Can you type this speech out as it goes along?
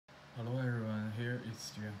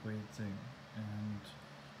Yuanhui thing, and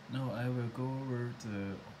now I will go over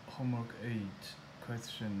the homework 8,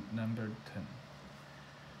 question number 10.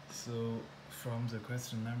 So from the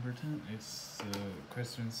question number 10, it's the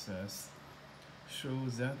question says, show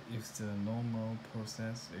that if the normal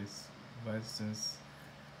process is Weiss's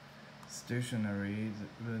stationary,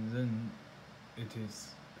 then it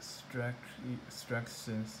is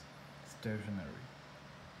Strax's stationary.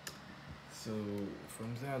 So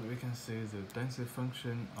from that we can see the density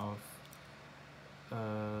function of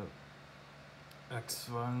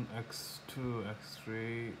x1, x2,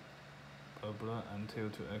 x3, blah blah until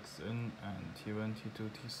to xn, and t1, t2,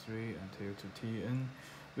 t3 until to tn,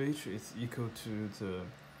 which is equal to the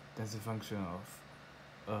density function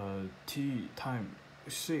of t time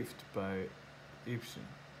shift by epsilon.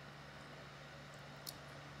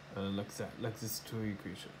 Like that, like these two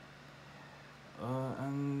equations.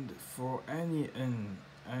 And for any n,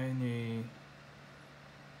 any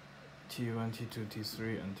t1, t2,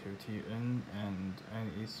 t3 until tn, and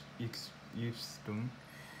any epsilon,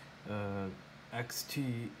 xt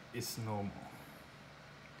is normal.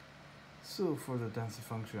 So for the density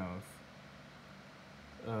function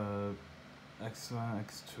of x1,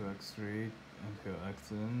 x2, x3 until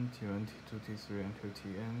xn, t1, t2, t3 until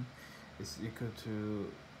tn is equal to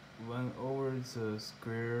 1 over the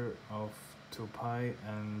square of 2 pi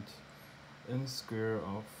and n square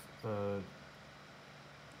of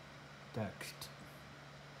dext,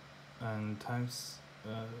 and times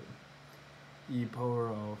e power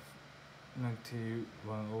of negative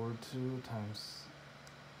 1 over 2 times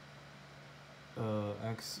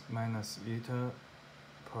x minus eta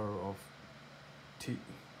power of t,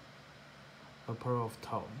 power of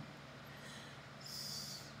tau.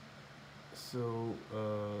 So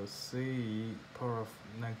c power of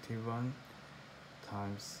negative 1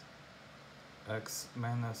 times x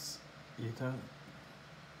minus eta,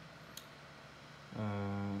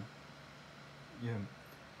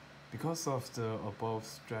 because of the above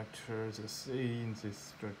structure, the c in this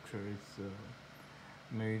structure is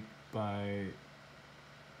made by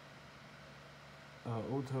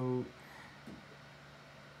auto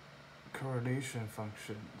correlation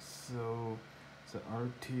function. So the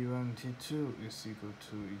RT1, T2 is equal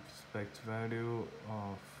to expected value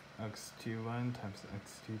of xt1 times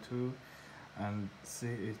xt2, and c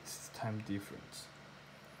is time difference.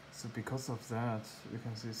 So because of that, we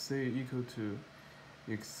can see c equal to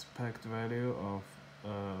expected value of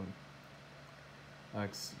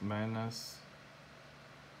x minus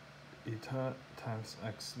eta times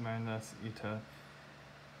x minus eta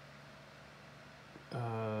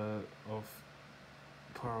of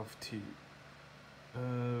power of t,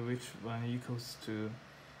 which one equals to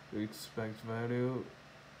the expected value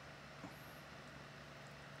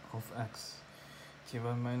of x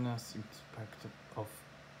t1 minus expected of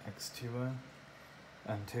xt1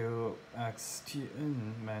 until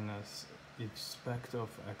xtn minus expected of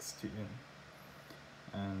xtn,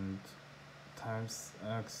 and times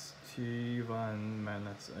xt1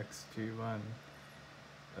 minus xt1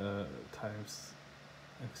 times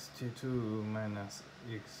xt2 minus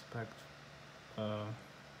expect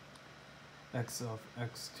x of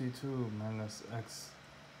xt2 minus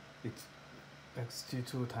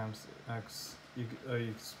xt2 times x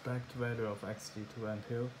expect value of xt2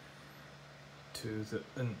 until to the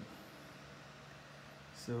n.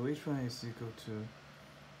 So which one is equal to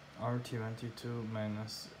rt1 t2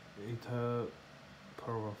 minus eta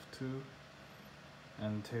power of 2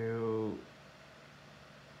 until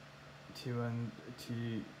t1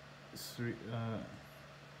 t3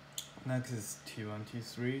 next is t1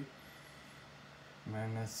 t3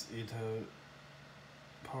 minus eta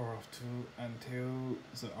power of 2 until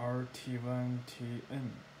the rt1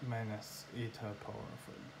 tn minus eta power of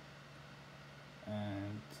n.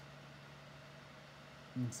 And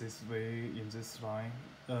in this way, in this line,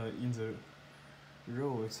 in the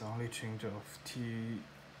row, it's only change of t2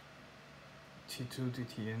 to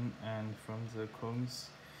tn, and from the columns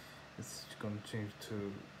it's going to change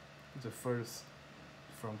to the first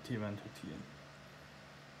from t1 to tn.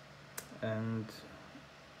 And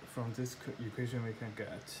from this equation we can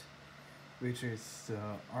get, which is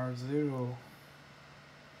r0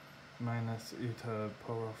 minus eta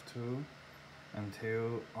power of 2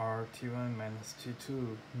 until rt1 minus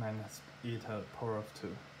t2 minus eta power of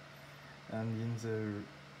 2. And in the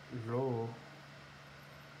row,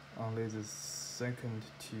 only the second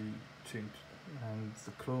t changed, and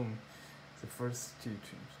the column, the first t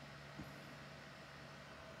changed.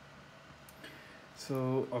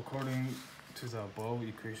 So according to the above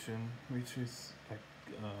equation, which is like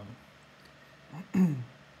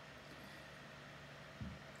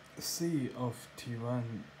C of T1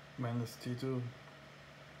 minus T2,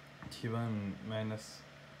 T1 minus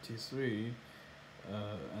T3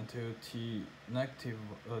 until T negative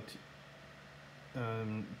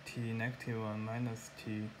T negative 1 minus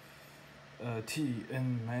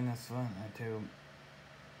Tn minus 1 until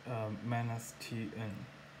minus Tn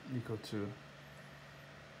equal to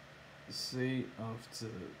C of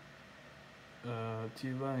the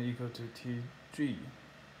T1 equal to Tg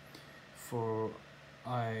for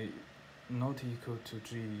I not equal to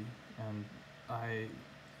G and Ig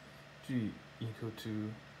equal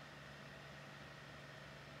to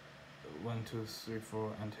 1, 2, 3,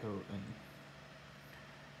 4 until n.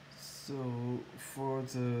 So for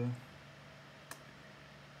the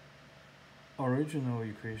original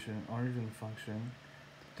equation, origin function,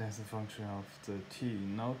 the tensor function of the t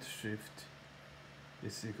not shift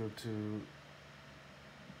is equal to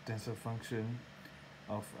tensor function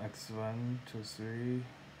of x1 to 3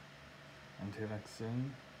 until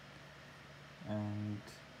xn, and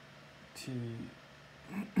t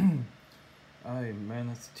I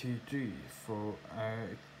minus tg for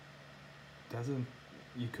I doesn't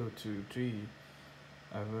equal to g,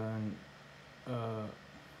 when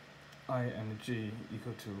I and g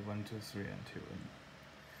equal to 1, 2, 3 until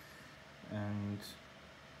n. And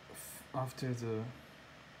after the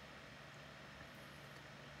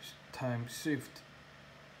time shift,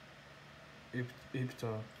 if it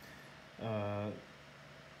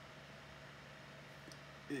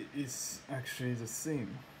is actually the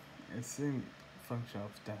same function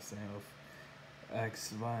of density of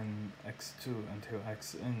x1, x2 until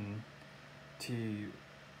xn,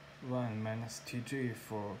 t1 minus tg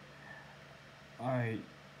for I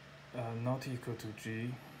not equal to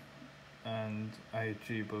g and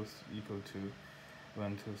ig both equal to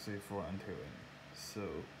 1, 2, 3, 4 until n. So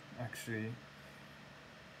actually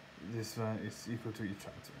this one is equal to each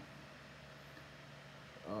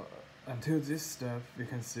other. Until this step, we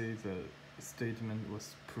can see the statement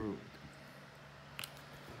was proved.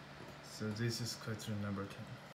 So this is question number 10.